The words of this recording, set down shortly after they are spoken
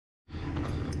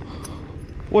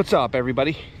What's up,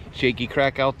 everybody? Jakey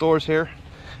Crack Outdoors here,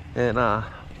 and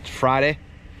it's Friday,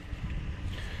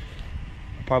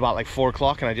 probably about like 4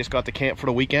 o'clock, and I just got to camp for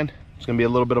the weekend. It's gonna be a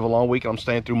little bit of a long week. I'm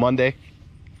staying through Monday,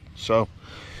 so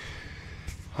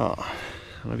I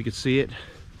don't know if you can see it.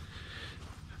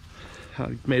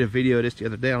 I made a video of this the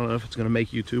other day. I don't know if it's gonna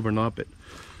make YouTube or not, but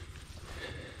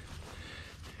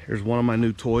here's one of my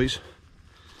new toys.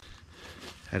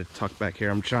 I had it tucked back here.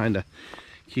 I'm trying to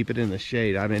keep it in the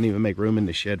shade. I didn't even make room in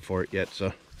the shed for it yet,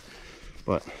 so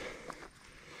but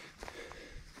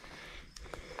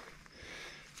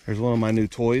here's one of my new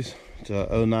toys. It's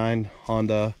a 09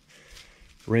 Honda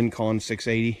Rincon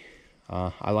 680.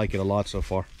 I like it a lot so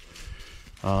far.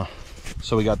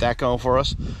 So we got that going for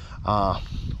us.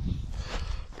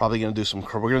 Probably gonna do some,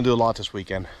 we're gonna do a lot this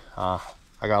weekend. I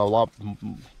got a lot.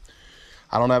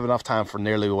 I don't have enough time for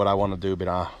nearly what I want to do,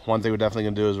 but one thing we're definitely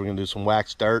gonna do is we're gonna do some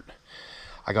wax dirt.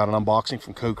 I got an unboxing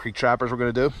from Code Creek Trappers we're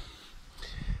gonna do,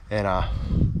 and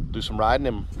do some riding,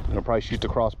 and I'm gonna probably shoot the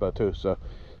crossbow too, so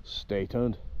stay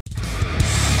tuned.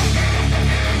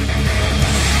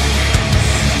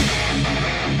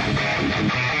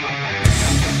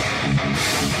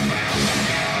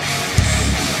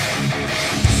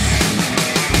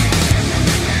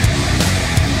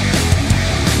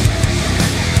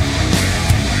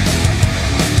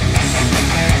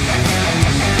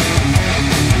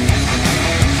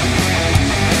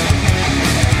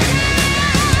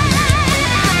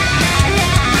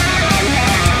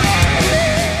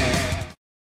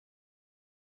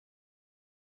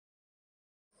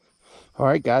 All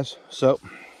right, guys, so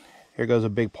here goes a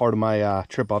big part of my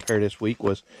trip up here this week.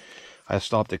 Was I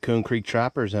stopped at Coon Creek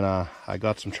Trappers, and I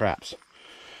got some traps.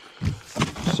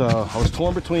 So I was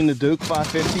torn between the Duke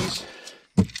 550s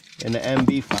and the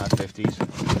MB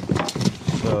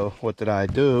 550s. So what did I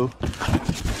do?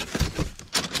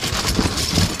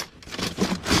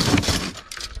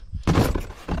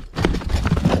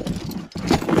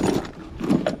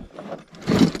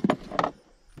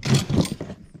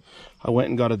 I went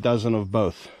and got a dozen of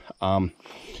both.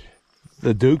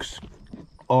 The Dukes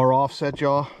are offset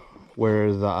jaw,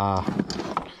 where the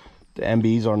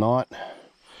MBs are not.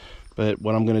 But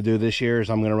what I'm going to do this year is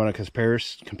I'm going to run a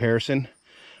comparison,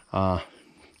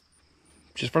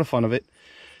 just for the fun of it,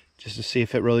 just to see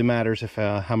if it really matters, if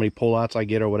how many pullouts I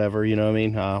get or whatever, you know what I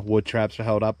mean. Wood traps are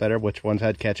held up better, which ones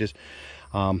had catches.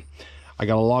 I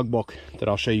got a logbook that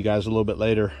I'll show you guys a little bit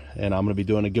later, and I'm going to be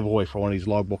doing a giveaway for one of these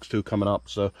logbooks too coming up.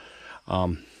 So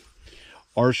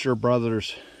Asher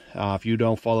Brothers, if you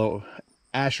don't follow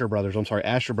Asher Brothers,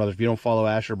 if you don't follow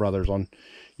Asher Brothers on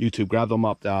YouTube, grab them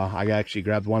up. I actually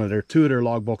grabbed two of their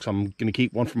logbooks. I'm going to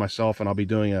keep one for myself, and I'll be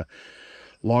doing a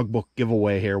logbook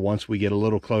giveaway here once we get a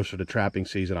little closer to trapping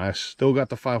season. I still got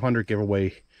the 500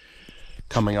 giveaway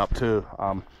coming up too.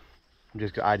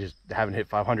 I just haven't hit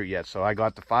 500 yet. So I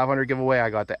got the 500 giveaway. I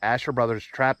got the Asher Brothers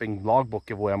trapping logbook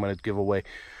giveaway. I'm going to give away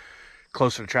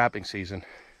closer to trapping season,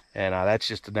 and that's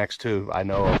just the next two I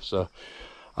know of. So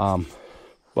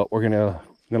but we're gonna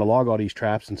log all these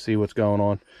traps and see what's going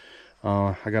on.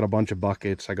 I got a bunch of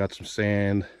buckets. I got some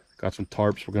sand, got some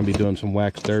tarps. We're gonna be doing some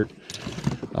wax dirt.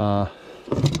 All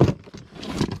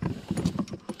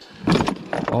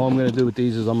I'm gonna do with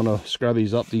these is I'm gonna scrub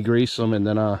these up, degrease them, and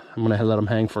then I'm gonna let them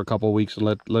hang for a couple of weeks and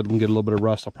let them get a little bit of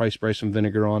rust. I'll probably spray some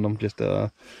vinegar on them just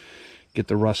to get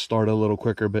the rust started a little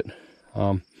quicker. But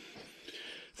I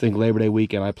think Labor Day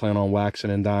weekend I plan on waxing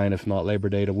and dyeing, if not Labor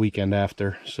Day the weekend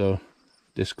after. So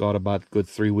this got about good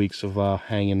 3 weeks of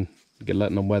hanging,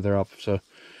 letting them weather up. So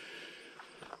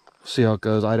see how it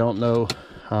goes. I don't know.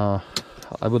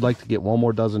 I would like to get one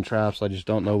more dozen traps. I just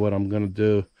don't know what I'm gonna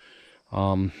do.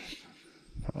 I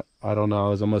don't know. I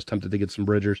was almost tempted to get some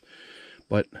bridgers,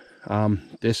 but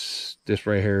this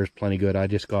right here is plenty good. I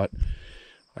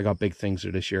got big things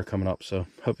this year coming up, so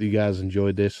hope you guys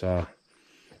enjoyed this.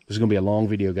 This is gonna be a long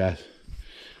video, guys.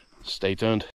 Stay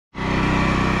tuned.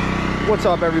 What's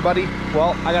up, everybody?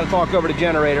 Well, I gotta talk over the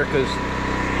generator because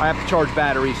I have to charge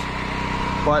batteries.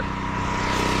 But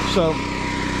so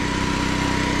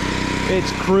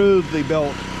it's crudely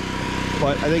built,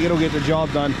 but I think it'll get the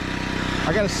job done.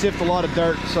 I gotta sift a lot of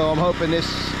dirt, so I'm hoping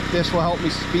this will help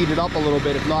me speed it up a little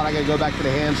bit. If not, I gotta go back to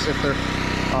the hand sifter.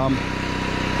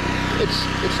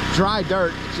 It's dry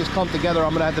dirt. It's just clumped together.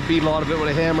 I'm gonna have to beat a lot of it with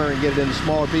a hammer and get it into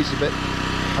smaller pieces, but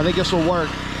I think this will work.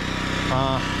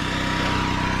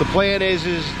 The plan is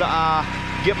to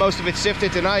get most of it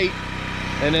sifted tonight,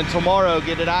 and then tomorrow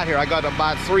get it out here. I got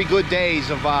about 3 good days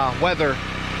of weather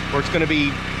where it's gonna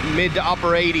be mid to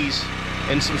upper 80s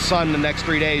and some sun the next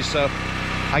 3 days. So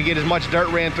I get as much dirt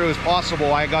ran through as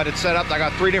possible. I got it set up. I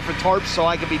got 3 different tarps, so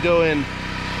I could be doing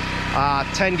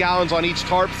 10 gallons on each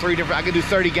tarp, I could do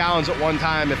 30 gallons at one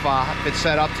time if it's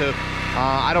set up to.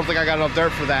 I don't think I got enough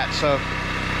dirt for that, so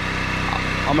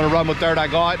I'm gonna run with dirt I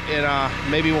got,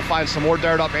 and maybe we'll find some more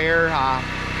dirt up here.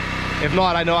 If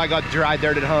not, I know I got dry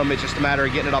dirt at home. It's just a matter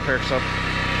of getting it up here. So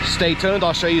stay tuned.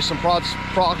 I'll show you some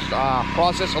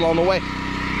process along the way.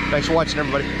 Thanks for watching,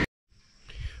 everybody.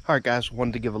 All right, guys,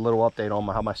 wanted to give a little update on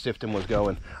how my sifting was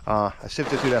going. I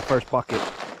sifted through that first bucket,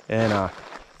 and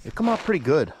it come out pretty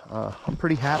good. I'm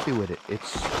pretty happy with it.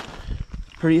 It's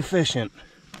pretty efficient.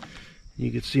 You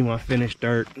can see my finished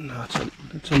dirt.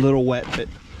 It's a little wet, but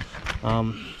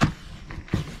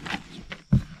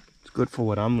it's good for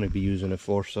what I'm going to be using it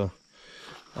for. So,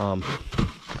 and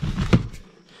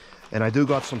I do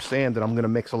got some sand that I'm going to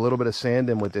mix a little bit of sand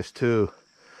in with this too.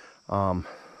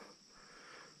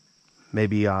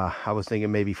 Maybe I was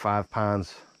thinking maybe 5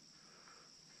 pounds.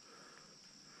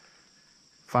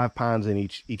 5 pounds in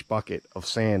each bucket of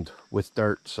sand with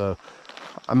dirt. So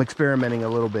I'm experimenting a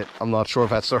little bit. I'm not sure if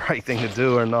that's the right thing to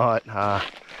do or not.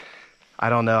 I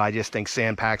don't know. I just think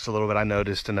sand packs a little bit. I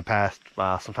noticed in the past,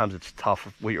 sometimes it's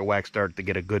tough with your wax dirt to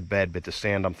get a good bed, but the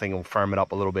sand, I'm thinking, will firm it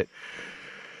up a little bit.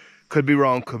 Could be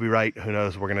wrong, could be right. Who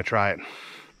knows? We're gonna try it.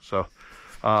 So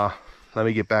let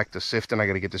me get back to sifting. I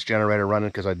got to get this generator running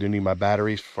because I do need my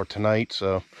batteries for tonight.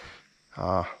 So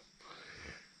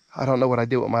I don't know what I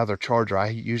did with my other charger. I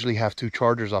usually have 2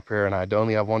 chargers up here, and I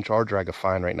only have 1 charger I can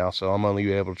find right now. So I'm only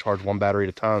able to charge 1 battery at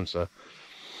a time. So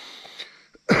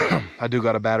I do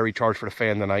got a battery charge for the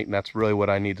fan tonight, and that's really what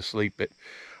I need to sleep. But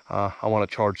I want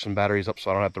to charge some batteries up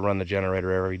so I don't have to run the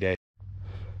generator every day.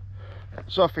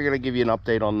 So I figured I'd give you an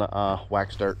update on the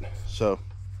wax dirt. So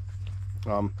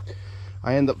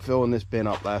I ended up filling this bin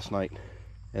up last night,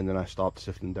 and then I stopped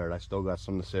sifting dirt. I still got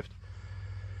some to sift,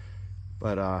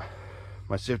 but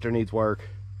my sifter needs work,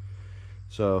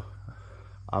 so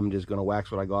I'm just gonna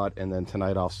wax what I got, and then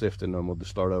tonight I'll sift, and then we'll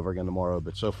just start over again tomorrow.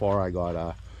 But so far I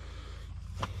got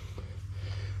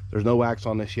there's no wax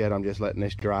on this yet. I'm just letting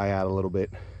this dry out a little bit.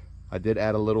 I did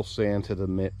add a little sand to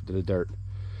the dirt.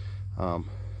 I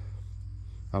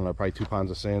don't know, probably 2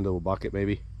 pounds of sand to a bucket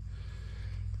maybe.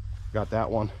 Got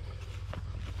that one.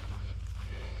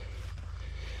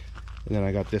 And then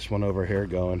I got this one over here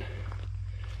going.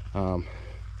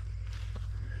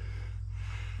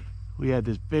 We had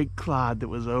this big cloud that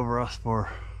was over us for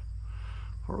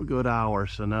a good hour,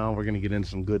 so now we're gonna get in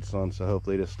some good sun, so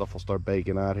hopefully this stuff will start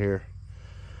baking out here.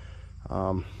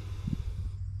 I'm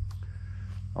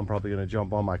probably gonna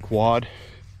jump on my quad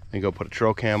and go put a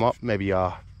trail cam up, maybe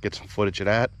get some footage of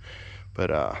that. But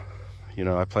you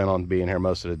know, I plan on being here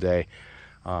most of the day.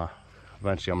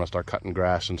 Eventually I'm gonna start cutting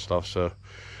grass and stuff, so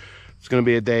it's gonna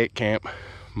be a day at camp.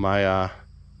 My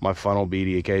fun will be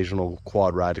the occasional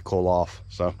quad ride to cool off.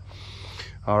 So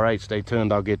all right, stay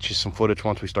tuned. I'll get you some footage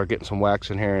once we start getting some wax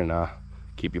in here, and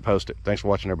keep you posted. Thanks for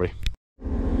watching, everybody.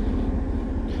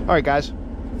 All right, guys,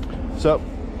 so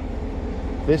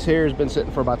this here has been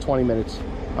sitting for about 20 minutes.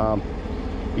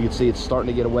 You can see it's starting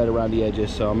to get wet around the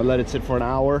edges, so I'm gonna let it sit for an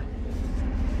hour,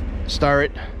 stir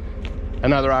it,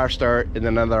 another hour, stir it, and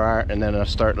then another hour, and then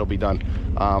stir it, it'll be done.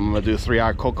 I'm gonna do a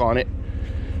 3-hour cook on it.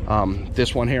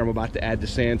 This one here, I'm about to add the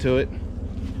sand to it.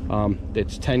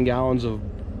 It's 10 gallons of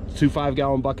 2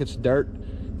 5-gallon buckets of dirt,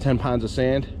 10 pounds of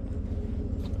sand,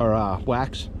 or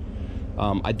wax.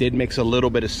 I did mix a little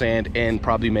bit of sand in,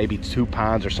 probably maybe 2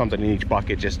 pounds or something in each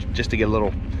bucket, just to get a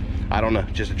little, I don't know,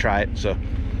 just to try it. So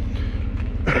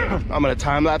I'm gonna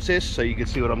time lapse this so you can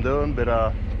see what I'm doing,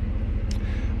 but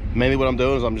mainly what I'm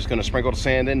doing is I'm just gonna sprinkle the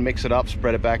sand in, mix it up,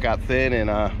 spread it back out thin, and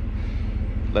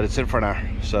let it sit for an hour.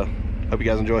 So hope you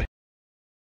guys enjoy.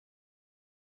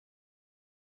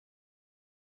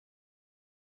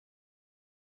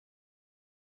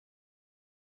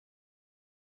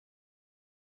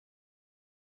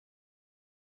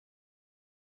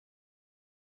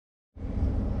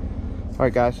 All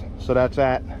right, guys, so that's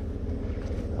that.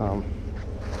 I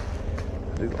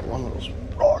do got one little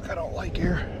rock I don't like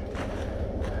here.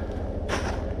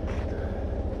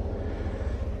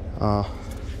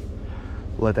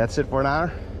 Let that sit for an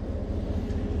hour,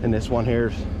 and this one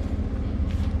here's,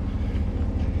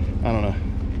 I don't know,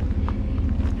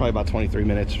 probably about 23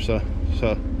 minutes or so.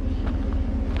 So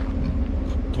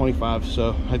 25.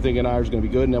 So I think an hour is going to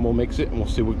be good, and then we'll mix it and we'll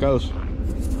see what goes.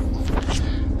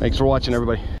 Thanks for watching,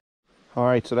 everybody. All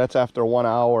right, so that's after 1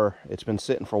 hour. It's been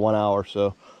sitting for 1 hour,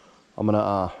 so I'm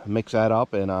gonna mix that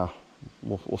up, and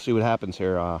we'll see what happens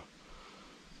here.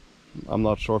 I'm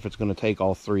not sure if it's gonna take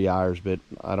all 3 hours, but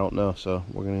I don't know. So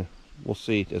we'll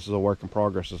see. This is a work in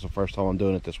progress. This is the first time I'm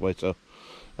doing it this way. So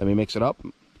let me mix it up,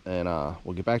 and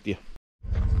we'll get back to you.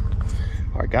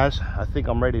 All All right, guys, I think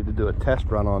I'm ready to do a test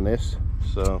run on this.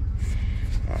 So,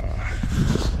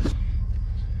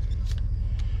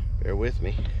 bear with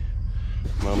me.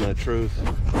 Moment of truth.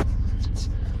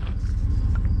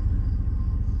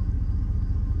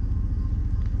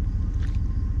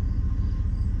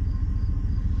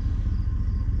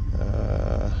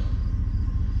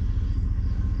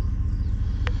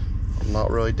 I'm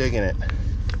not really digging it.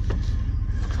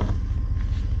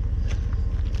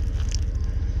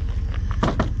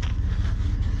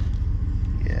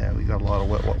 Yeah, we got a lot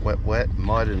of wet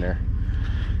mud in there.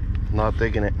 Not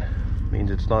digging it.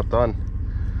 Means it's not done.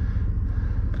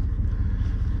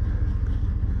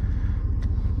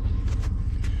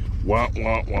 Wah,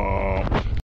 wah, wah.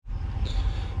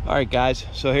 All right, guys,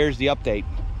 so here's the update.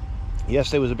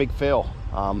 Yesterday was a big fail.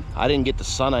 I didn't get the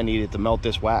sun I needed to melt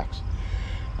this wax.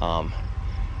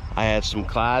 I had some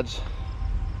clouds.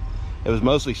 It was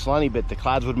mostly sunny, but the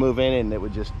clouds would move in and it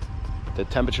would just, the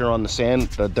temperature on the sand,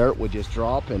 the dirt would just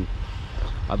drop and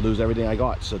I'd lose everything I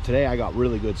got. So today I got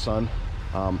really good sun.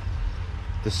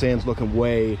 The sand's looking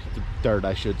way, the dirt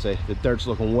I should say, the dirt's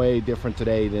looking way different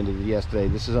today than it did yesterday.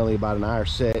 This is only about an hour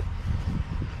sit.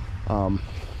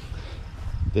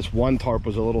 This one tarp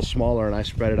was a little smaller and I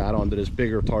spread it out onto this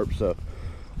bigger tarp, so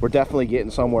we're definitely getting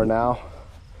somewhere now.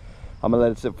 I'm gonna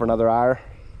let it sit for another hour.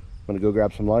 I'm gonna go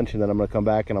grab some lunch and then I'm gonna come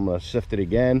back and I'm gonna sift it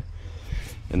again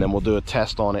and then we'll do a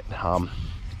test on it. I'm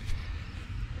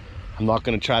not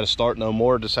gonna try to start no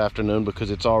more this afternoon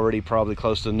because it's already probably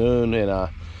close to noon and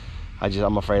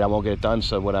I'm afraid I won't get it done.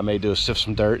 So what I may do is sift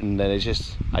some dirt and then I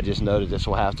just know that this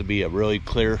will have to be a really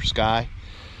clear sky.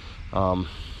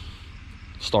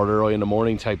 Start early in the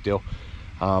morning type deal.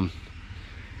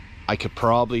 I could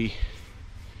probably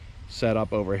set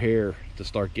up over here to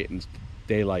start getting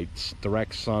daylight,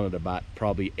 direct sun at about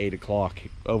probably 8 o'clock.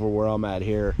 Over where I'm at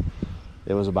here,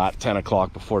 it was about 10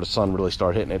 o'clock before the sun really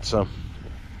started hitting it. So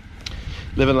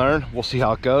live and learn. We'll see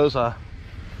how it goes.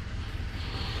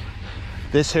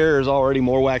 This here is already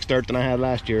more wax dirt than I had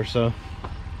last year, so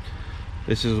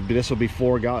this will be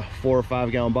 4 or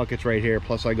 5 gallon buckets right here.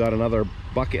 Plus I got another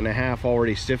bucket and a half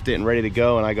already sifted and ready to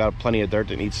go, and I got plenty of dirt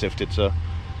that needs sifted. So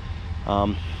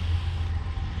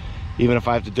even if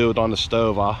I have to do it on the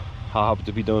stove, I'll have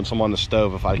to be doing some on the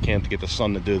stove if I can to get the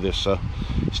sun to do this. So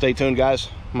stay tuned, guys.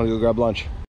 I'm gonna go grab lunch.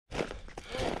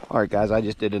 All right, guys, I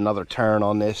just did another turn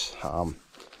on this.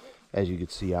 As you can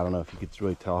see, I don't know if you could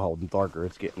really tell how darker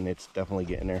it's getting. It's definitely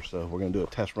getting there. So we're gonna do a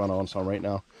test run on some right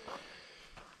now.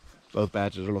 Both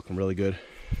batches are looking really good.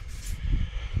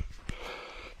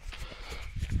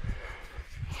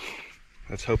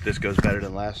 Let's hope this goes better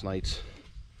than last night's.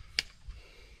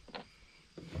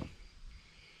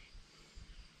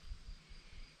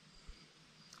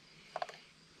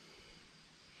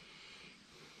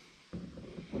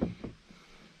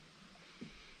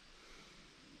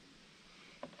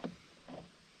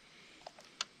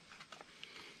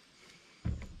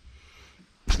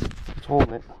 It's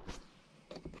holding it.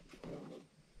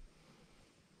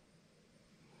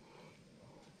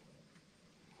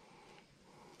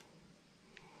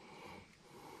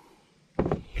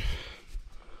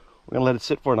 We're gonna let it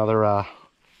sit for another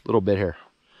little bit here.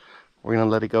 We're gonna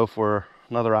let it go for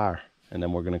another hour and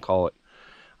then we're gonna call it.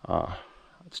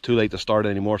 It's too late to start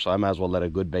anymore, so I might as well let a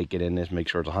good bake get in this, make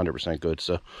sure it's 100% good.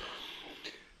 So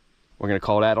we're gonna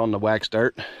call that on the wax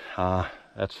dirt.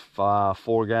 That's 4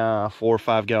 or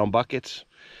 5 gallon buckets.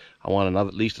 I want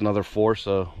at least another 4,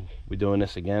 so we're doing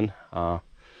this again. I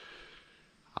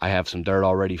have some dirt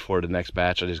already for the next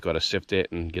batch. I just got to sift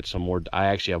it and get some more. I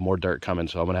actually have more dirt coming,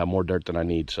 so I'm gonna have more dirt than I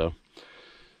need. So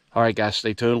all right, guys,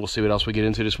 stay tuned. We'll see what else we get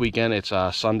into this weekend. It's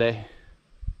Sunday.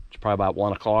 It's probably about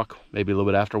 1 o'clock, maybe a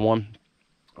little bit after 1.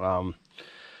 I'm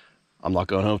not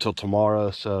going home till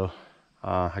tomorrow, so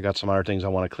I got some other things. I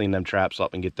want to clean them traps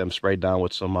up and get them sprayed down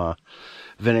with some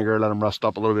vinegar, let them rust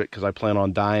up a little bit, because I plan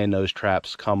on dyeing those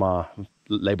traps come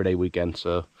Labor Day weekend.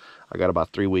 So I got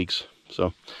about 3 weeks.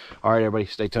 So all right, everybody,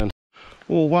 stay tuned.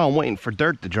 Well, while I'm waiting for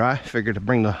dirt to dry, I figured to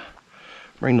bring the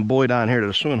boy down here to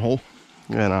the swimming hole,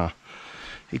 and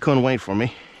he couldn't wait for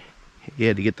me. He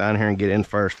had to get down here and get in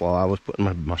first while I was putting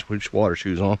my water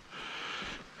shoes on.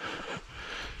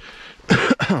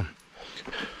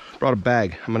 Brought a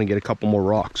bag. I'm gonna get a couple more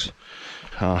rocks.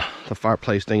 The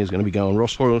fireplace thing is gonna be going real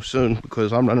slow soon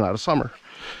because I'm running out of summer.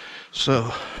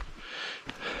 So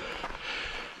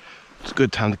it's a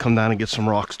good time to come down and get some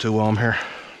rocks too while I'm here.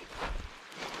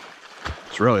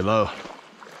 It's really low.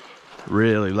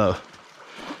 Really low.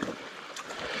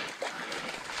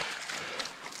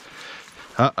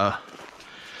 Uh-oh.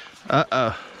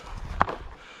 Uh-oh.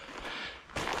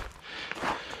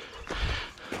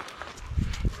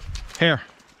 Here.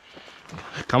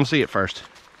 Come see it first.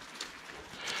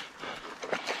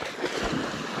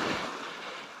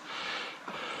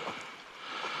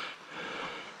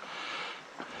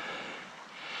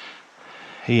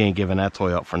 He ain't giving that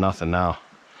toy up for nothing now.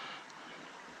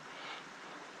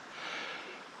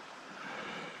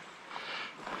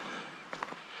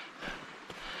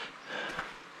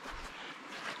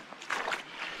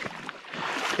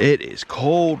 It is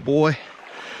cold, boy.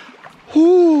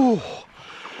 Whoo!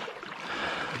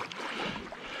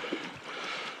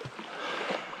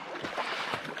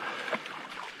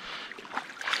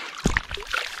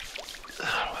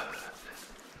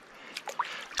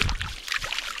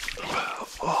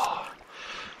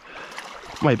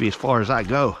 Might be as far as I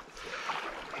go.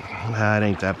 It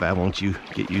ain't that bad once you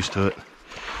get used to it.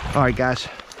 All right, guys.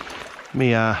 Let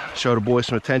me show the boys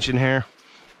some attention here.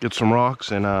 Get some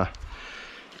rocks and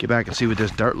get back and see what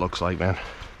this dirt looks like, man.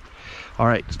 All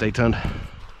right, stay tuned.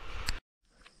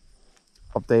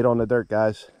 Update on the dirt,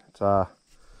 guys.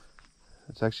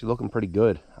 It's actually looking pretty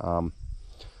good. I'm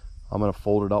gonna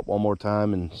fold it up one more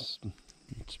time and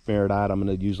spare it out. I'm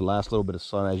gonna use the last little bit of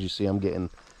sun. As you see, I'm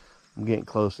getting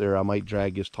close there. I might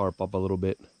drag this tarp up a little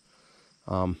bit.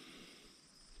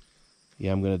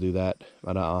 Yeah, I'm gonna do that,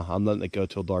 but I'm letting it go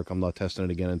till dark. I'm not testing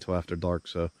it again until after dark.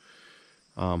 So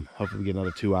hopefully we get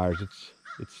another 2 hours.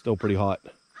 It's still pretty hot,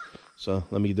 so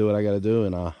let me do what I gotta do,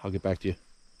 and I'll get back to you.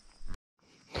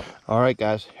 All right,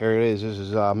 guys, here it is. This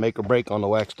is make or break on the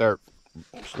waxed dirt.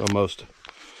 It's almost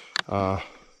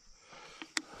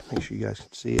make sure you guys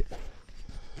can see it.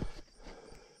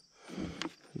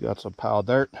 You got some pile of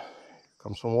dirt,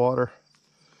 comes some water.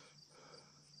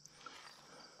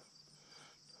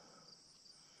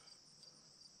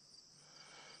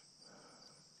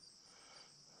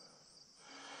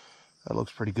 That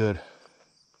looks pretty good.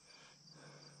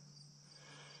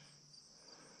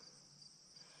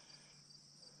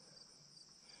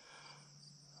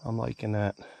 I'm liking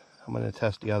that. I'm going to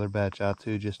test the other batch out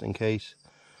too, just in case.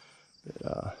 But,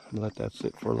 I'm going to let that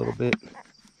sit for a little bit.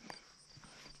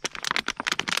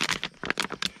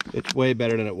 It's way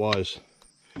better than it was.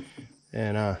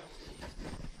 And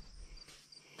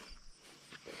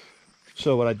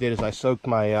so what I did is I soaked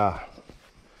my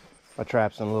my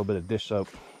traps in a little bit of dish soap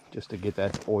just to get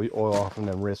that oil off, and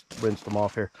then rinse them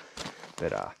off here.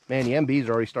 But man, the MBs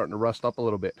are already starting to rust up a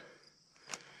little bit.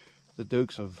 The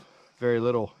Dukes have very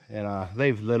little, and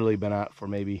they've literally been out for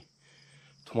maybe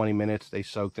 20 minutes. They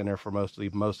soaked in there for most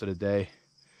of the day.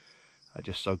 I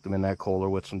just soaked them in that cooler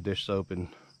with some dish soap and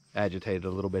agitated a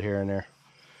little bit here and there.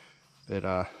 But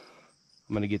I'm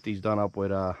gonna get these done up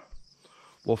with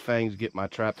wolf fangs, get my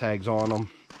trap tags on them,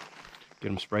 get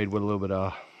them sprayed with a little bit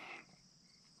of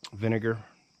vinegar,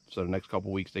 so the next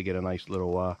couple weeks they get a nice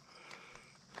little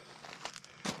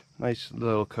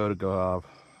coat of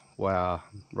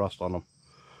rust on them.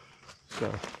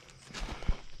 So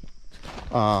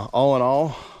all in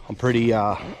all, I'm pretty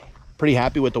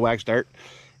happy with the waxed dirt.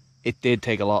 It did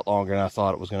take a lot longer than I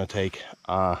thought it was going to take.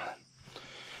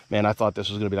 Man, I thought this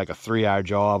was going to be like a 3-hour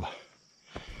job,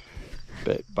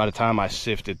 but by the time I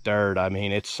sifted dirt, I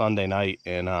mean, it's Sunday night,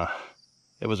 and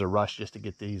it was a rush just to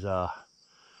get these 4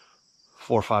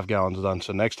 or 5 gallons done.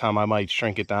 So next time I might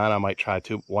shrink it down. I might try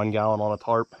 1 gallon on a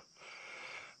tarp.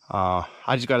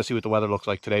 I just got to see what the weather looks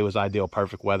like. Today was ideal,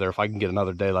 perfect weather. If I can get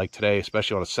another day like today,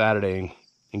 especially on a Saturday,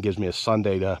 and gives me a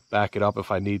Sunday to back it up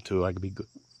if I need to, I could be good.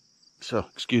 So,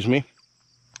 excuse me.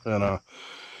 And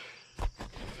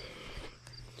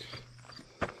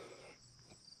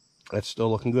that's still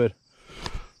looking good.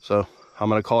 So I'm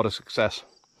gonna call it a success.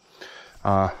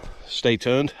 Stay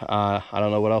tuned. I don't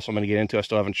know what else I'm gonna get into. I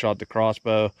still haven't shot the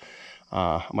crossbow.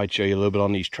 I might show you a little bit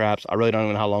on these traps. I really don't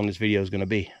even know how long this video is gonna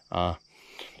be.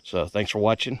 So thanks for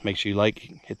watching. Make sure you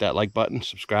hit that like button,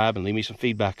 subscribe, and leave me some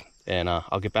feedback, and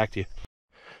I'll get back to you.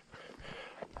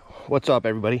 What's up,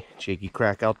 everybody? Shaky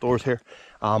Crack Outdoors here.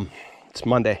 It's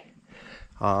Monday.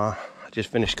 I just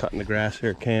finished cutting the grass here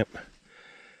at camp.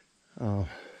 I'm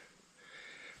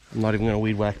not even gonna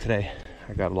weed whack today.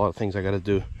 I got a lot of things I gotta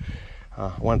do.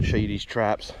 I wanted to show you these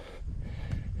traps.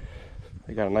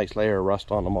 They got a nice layer of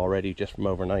rust on them already just from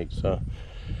overnight. So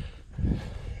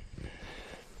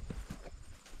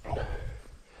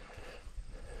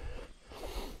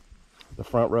the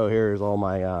front row here is all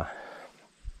my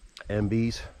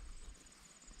MBs.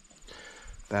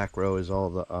 Back row is all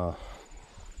the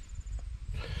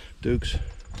Dukes.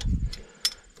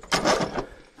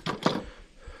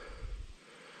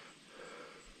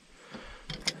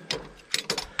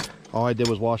 All I did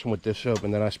was wash them with dish soap,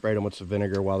 and then I sprayed them with some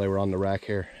vinegar while they were on the rack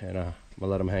here, and I'm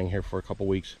gonna let them hang here for a couple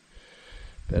weeks.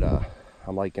 But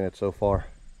I'm liking it so far.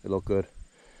 They look good.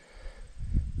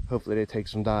 Hopefully they take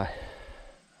some dye.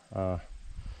 Went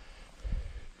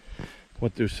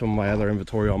through some of my other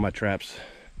inventory on my traps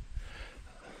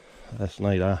last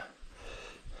night. I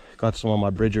got some of my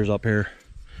bridgers up here.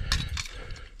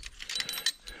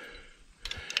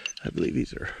 I believe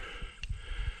these are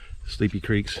Sleepy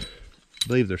Creeks. I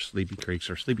believe they're Sleepy Creeks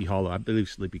or Sleepy Hollow. I believe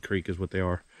Sleepy Creek is what they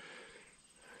are.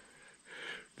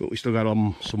 But we still got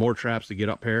some more traps to get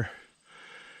up here.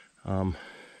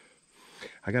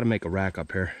 I got to make a rack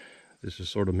up here. This is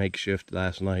sort of makeshift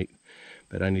last night,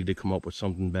 but I need to come up with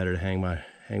something better to hang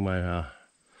my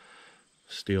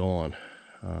steel on.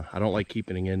 I don't like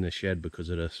keeping it in the shed because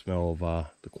of the smell of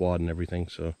the quad and everything.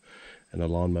 So, and the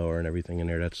lawnmower and everything in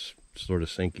there, that's sort of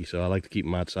sinky. So I like to keep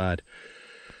them outside.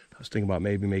 I was thinking about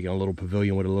maybe making a little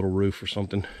pavilion with a little roof or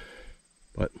something,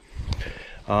 but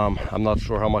I'm not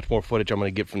sure how much more footage I'm going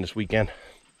to get from this weekend.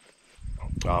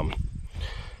 I'm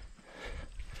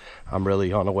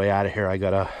really on the way out of here. I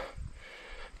gotta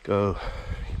go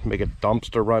make a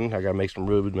dumpster run. I gotta make some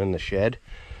room in the shed,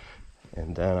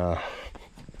 and then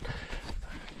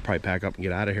probably pack up and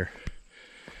get out of here.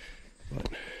 But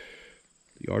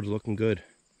the yard's looking good.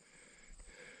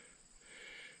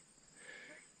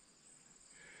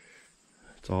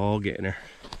 It's all getting there.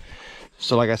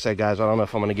 So like I said, guys, I don't know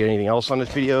if I'm gonna get anything else on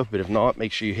this video, but if not,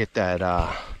 make sure you hit that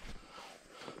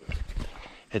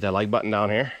like button down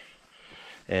here,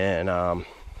 and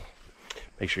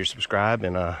make sure you subscribe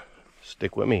and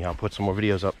stick with me. I'll put some more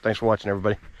videos up. Thanks for watching,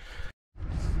 everybody.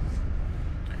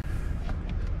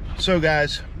 So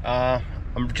guys,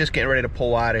 I'm just getting ready to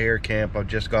pull out of here, camp. I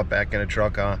just got back in the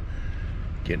truck,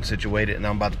 getting situated, and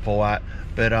I'm about to pull out.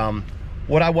 But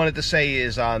what I wanted to say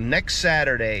is next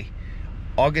Saturday,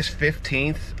 August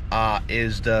 15th,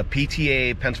 is the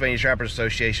PTA, Pennsylvania Trappers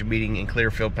Association meeting in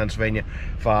Clearfield, Pennsylvania.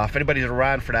 If anybody's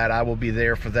around for that, I will be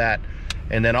there for that.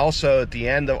 And then also at the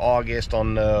end of August,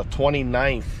 on the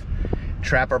 29th,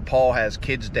 Trapper Paul has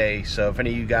Kids Day. So if any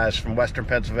of you guys from Western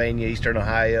Pennsylvania, Eastern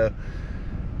Ohio,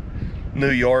 New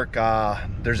York,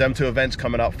 there's them two events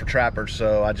coming up for trappers.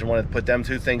 So I just wanted to put them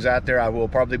two things out there. I will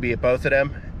probably be at both of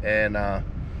them, and I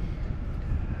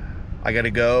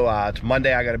gotta go. It's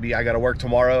Monday. I gotta work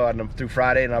tomorrow and through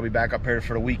Friday, and I'll be back up here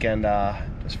for the weekend.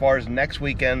 As far as next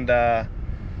weekend,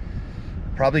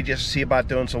 probably just see about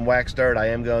doing some wax dirt. I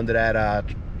am going to that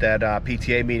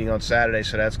PTA meeting on Saturday,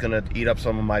 so that's gonna eat up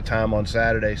some of my time on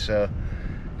Saturday. So,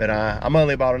 but I'm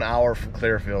only about an hour from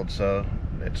Clearfield, so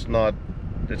it's not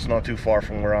too far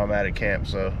from where I'm at camp.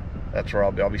 So that's where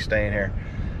I'll be staying here.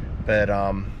 But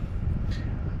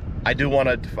I do want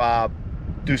to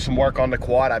do some work on the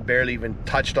quad. I barely even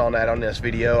touched on that on this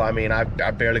video. I mean, I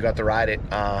barely got to ride it.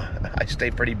 I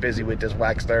stay pretty busy with this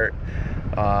wax dirt.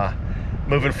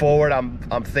 Moving forward,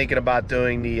 I'm thinking about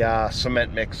doing the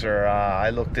cement mixer. I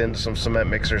looked into some cement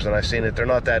mixers, and I've seen that they're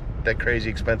not that crazy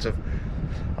expensive.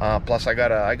 Plus I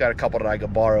got a couple that I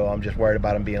could borrow. I'm just worried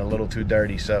about them being a little too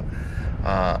dirty, so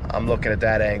I'm looking at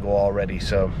that angle already.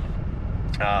 So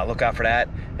look out for that,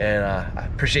 and I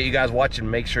appreciate you guys watching.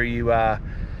 Make sure you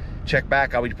check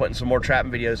back. I'll be putting some more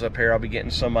trapping videos up here. I'll be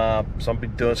getting some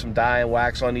doing some dye and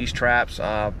wax on these traps,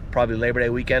 probably Labor Day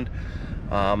weekend.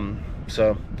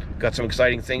 So got some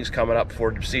exciting things coming up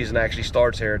before the season actually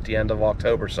starts here at the end of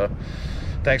October. So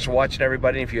thanks for watching,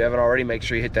 everybody. If you haven't already, make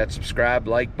sure you hit that subscribe,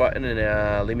 like button,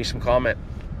 and leave me some comment.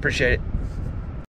 Appreciate it.